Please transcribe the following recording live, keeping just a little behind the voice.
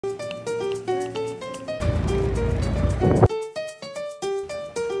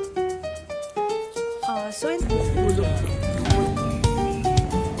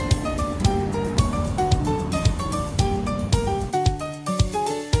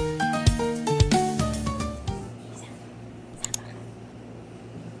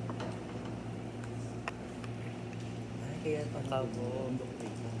Sabon.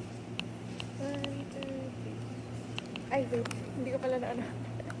 1, 2, 3. Ay, wait. Hindi ko pala na ano.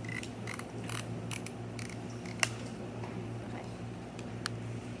 Okay.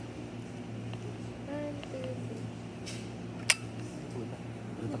 1, 2, 3.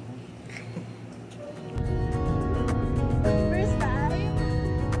 First time.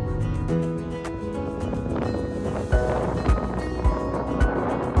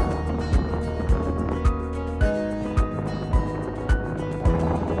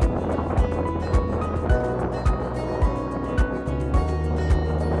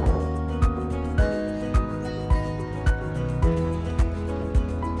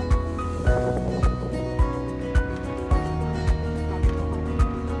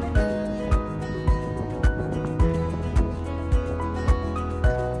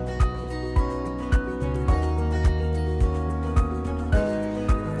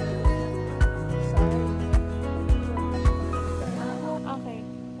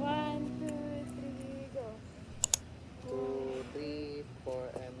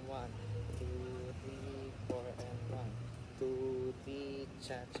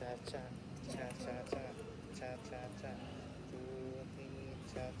 Cha cha cha cha cha cha cha cha cha 2, 3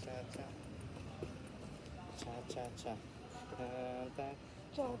 cha cha cha cha cha cha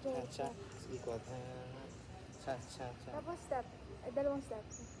cha cha cha equal cha cha cha. Tapos step. Dalawang step.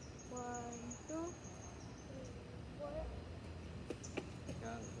 1, 2, 3, 4.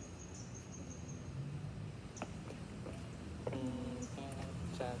 Yan.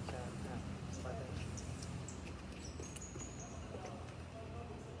 Cha cha cha.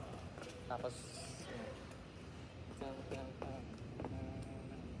 Tapos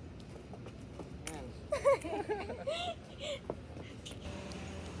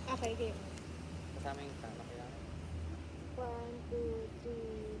Okay, game. kasama yung tama kaya 1, 2,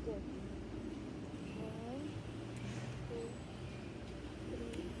 3, go. 1, 2,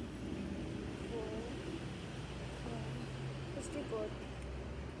 3, 4, 1. Tapos record.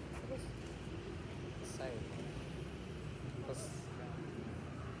 Tapos side. Tapos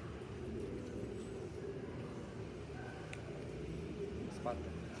spot.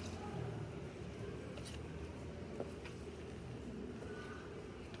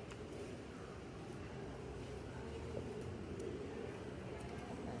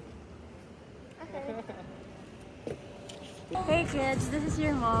 hey kids, this is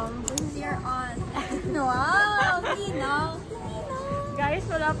your mom. This is your aunt. Wow! Nino! Guys,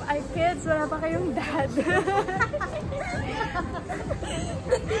 wala pa, ay kids, wala pa kayong dad.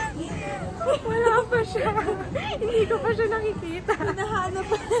 Wala pa siya. Hindi ko pa siya nakikita. Hinahanap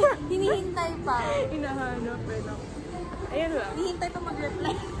pa. Hinihintay pa. Hinahanap pa lang. Ayun lang. Hinihintay pa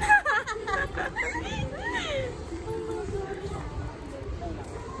mag-reply.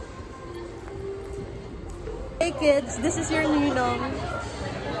 Hey kids, this is your ninong.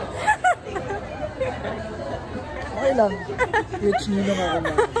 Okay lang. Which ninong ako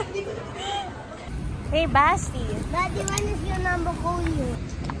na. Hey Basti. Daddy, when is your number calling?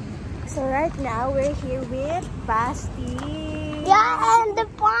 So right now we're here with Basti. Yeah, and the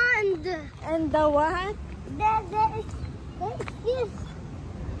pond. And the what? There is fish.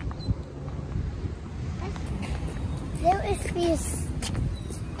 There is fish.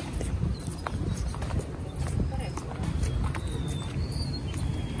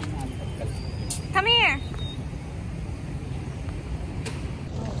 Come here.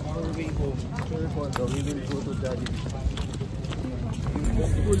 On the way home, we will go to Daddy.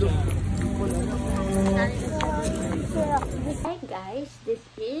 Hi guys, this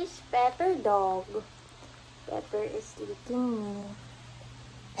is Pepper Dog. Pepper is licking me.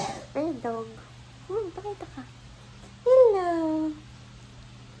 Pepper Dog. Pakita ka. Hello.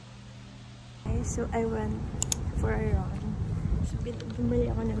 Okay, so I went for a run. So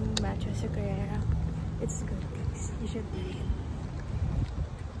bumili ako ng matcha sa Carrera. It's good guys. You should buy it.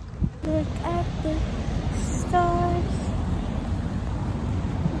 Look at the stars.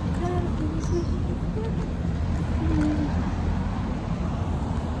 Look at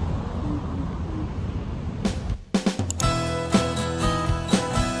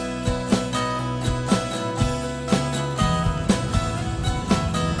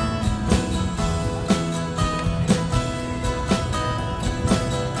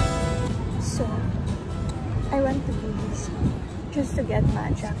just to get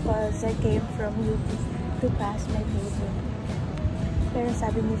matcha because I came from UPD to pass my paper. Pero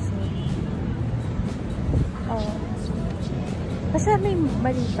sabi ni Smith, basta may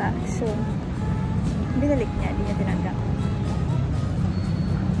mali pa. So, binalik niya, hindi niya tinanggap.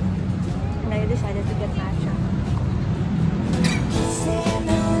 And I decided to get matcha. Just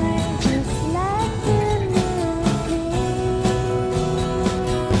like the movie.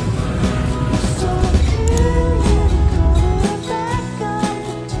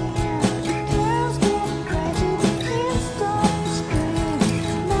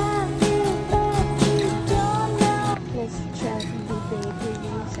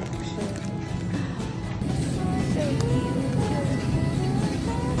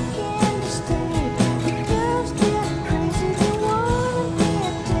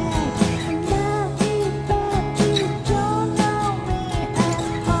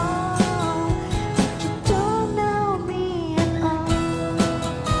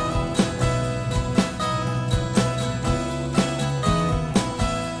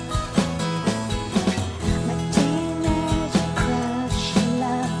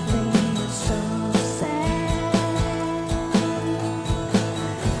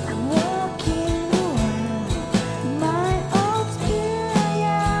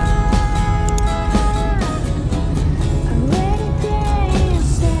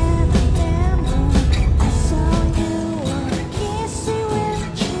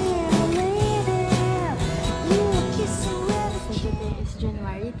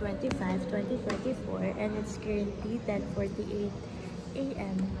 currently 10:48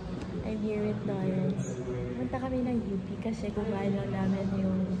 AM. I'm here with Lawrence. Punta kami ng UP kasi kumain lang namin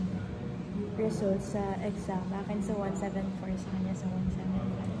yung results sa exam. Akin sa 174, sa kanya sa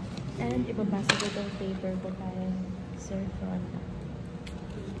 175. And ipapasa ko itong paper ko kay Sir Front.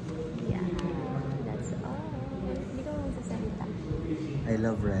 Yeah, that's all. Hindi ko magsasalita. I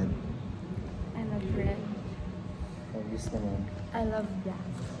love red. I love red. Obvious naman. I love black.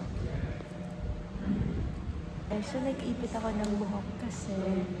 So, nag-ipit ako ng buhok kasi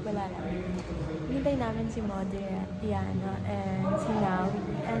wala lang. Hintay namin si Mother Yana and si Nawi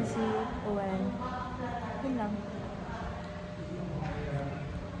and si Owen. Yun lang.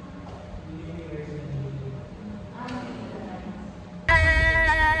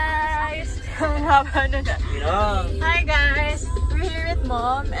 Guys! Ang haba na na. Hi guys! We're here with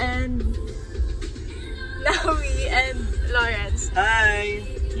Mom and Nawi and Lawrence. Hi!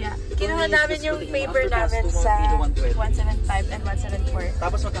 Yeah. Kinuha namin yung paper namin sa 175 and 174.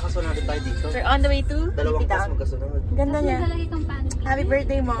 Tapos magkakasunod tayo dito. We're on the way to Dalawang UP bus Town. magkasunod. Ganda niya. Happy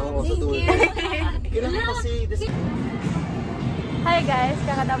birthday, Mom. Oo, Thank you. Kailangan kasi... Hi guys!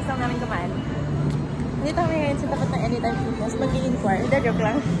 Kakatapos lang namin kumain. Dito kami ngayon sa tapat ng Anytime Fitness. Mag-i-inquire. Joke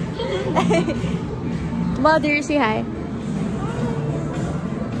lang. Mother, say hi.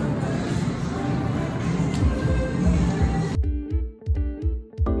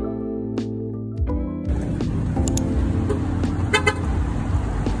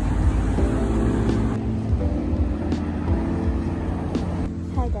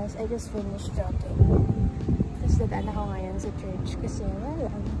 I just finished jogging. Tapos dadaan ako ngayon sa church kasi wala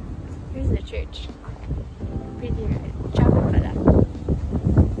lang. Here's the church. Pretty right. Chapel pala.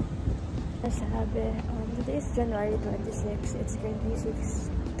 Sabi, today is January 26. It's currently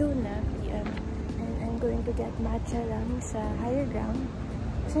 6:02 na PM. And I'm going to get matcha lang sa higher ground.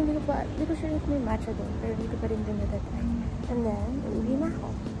 Kasi hindi ko sure if may matcha doon. Pero hindi ko pa rin doon natatry. And then, uuwi na ako.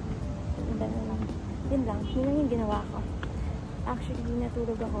 And then, yun lang. Yun lang yung ginawa ko. Actually,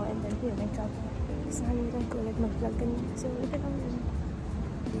 natulog ako and then yun, nag-job. Tapos nakalimutan ko like mag-vlog kanina. So, ito lang yun.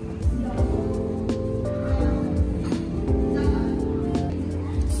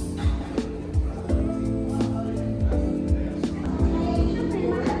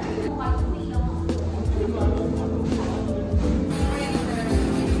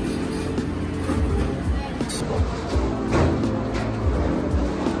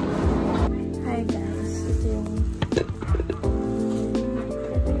 Hi guys, ito yung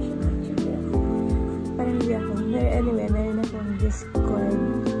anyway, meron akong Discord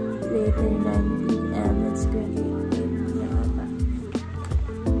later 9 PM. It's currently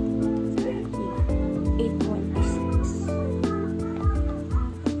 8:6.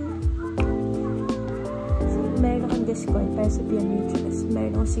 So, meron akong Discord para sa PMHS.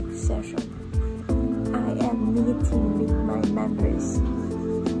 Meron akong 6 session. I am meeting with my members.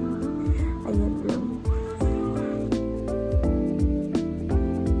 Ayun lang.